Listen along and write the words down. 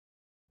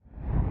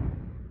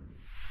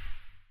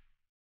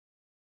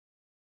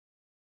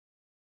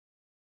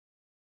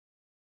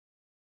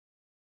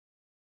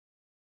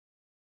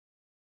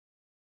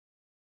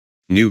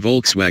New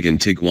Volkswagen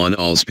Tiguan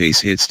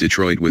Allspace hits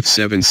Detroit with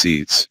 7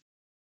 seats.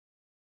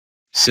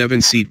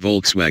 7-seat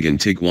Volkswagen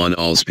Tiguan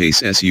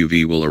Allspace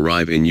SUV will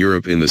arrive in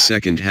Europe in the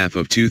second half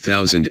of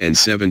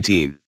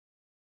 2017.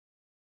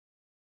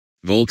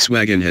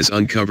 Volkswagen has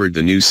uncovered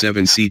the new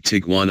 7-seat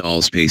Tiguan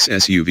Allspace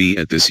SUV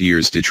at this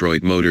year's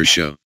Detroit Motor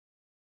Show.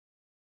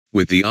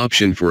 With the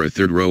option for a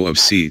third row of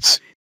seats,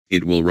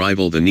 it will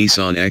rival the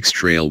Nissan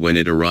X-Trail when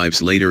it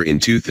arrives later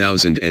in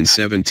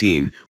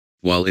 2017,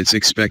 while it's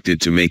expected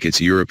to make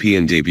its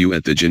European debut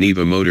at the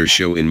Geneva Motor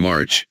Show in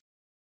March.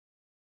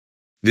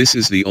 This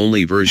is the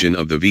only version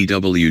of the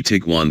VW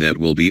Tiguan that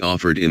will be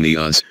offered in the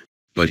US,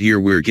 but here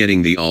we're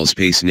getting the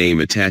Allspace name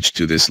attached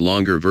to this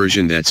longer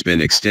version that's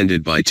been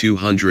extended by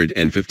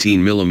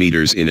 215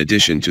 mm in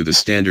addition to the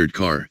standard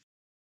car.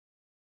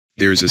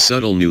 There's a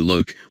subtle new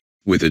look,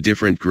 with a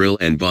different grille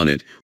and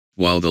bonnet,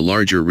 while the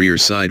larger rear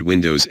side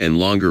windows and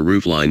longer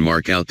roofline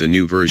mark out the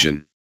new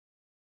version.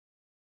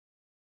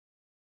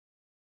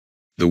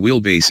 The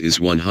wheelbase is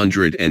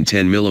 110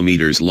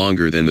 mm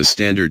longer than the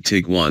standard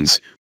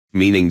Tiguans,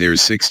 meaning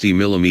there's 60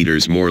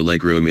 mm more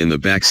legroom in the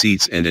back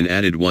seats and an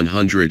added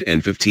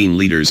 115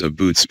 liters of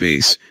boot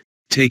space,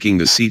 taking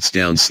the seats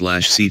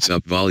down/seats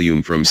up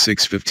volume from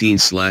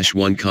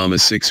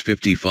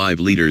 615/1,655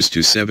 liters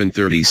to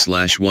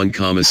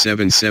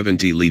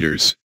 730/1,770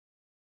 liters.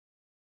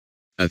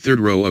 A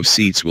third row of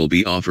seats will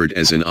be offered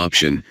as an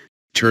option,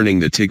 turning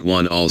the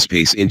Tiguan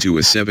Allspace into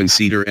a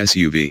 7-seater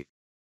SUV.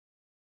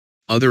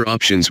 Other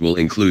options will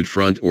include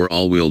front or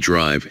all-wheel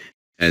drive,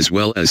 as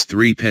well as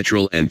 3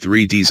 petrol and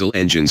 3 diesel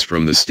engines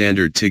from the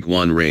standard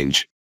Tiguan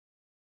range.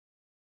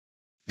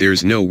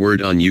 There's no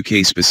word on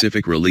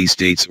UK-specific release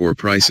dates or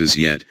prices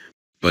yet,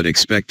 but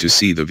expect to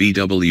see the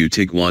VW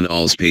Tiguan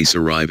Allspace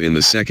arrive in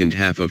the second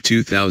half of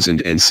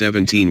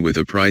 2017 with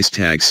a price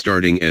tag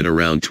starting at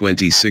around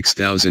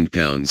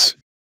 £26,000.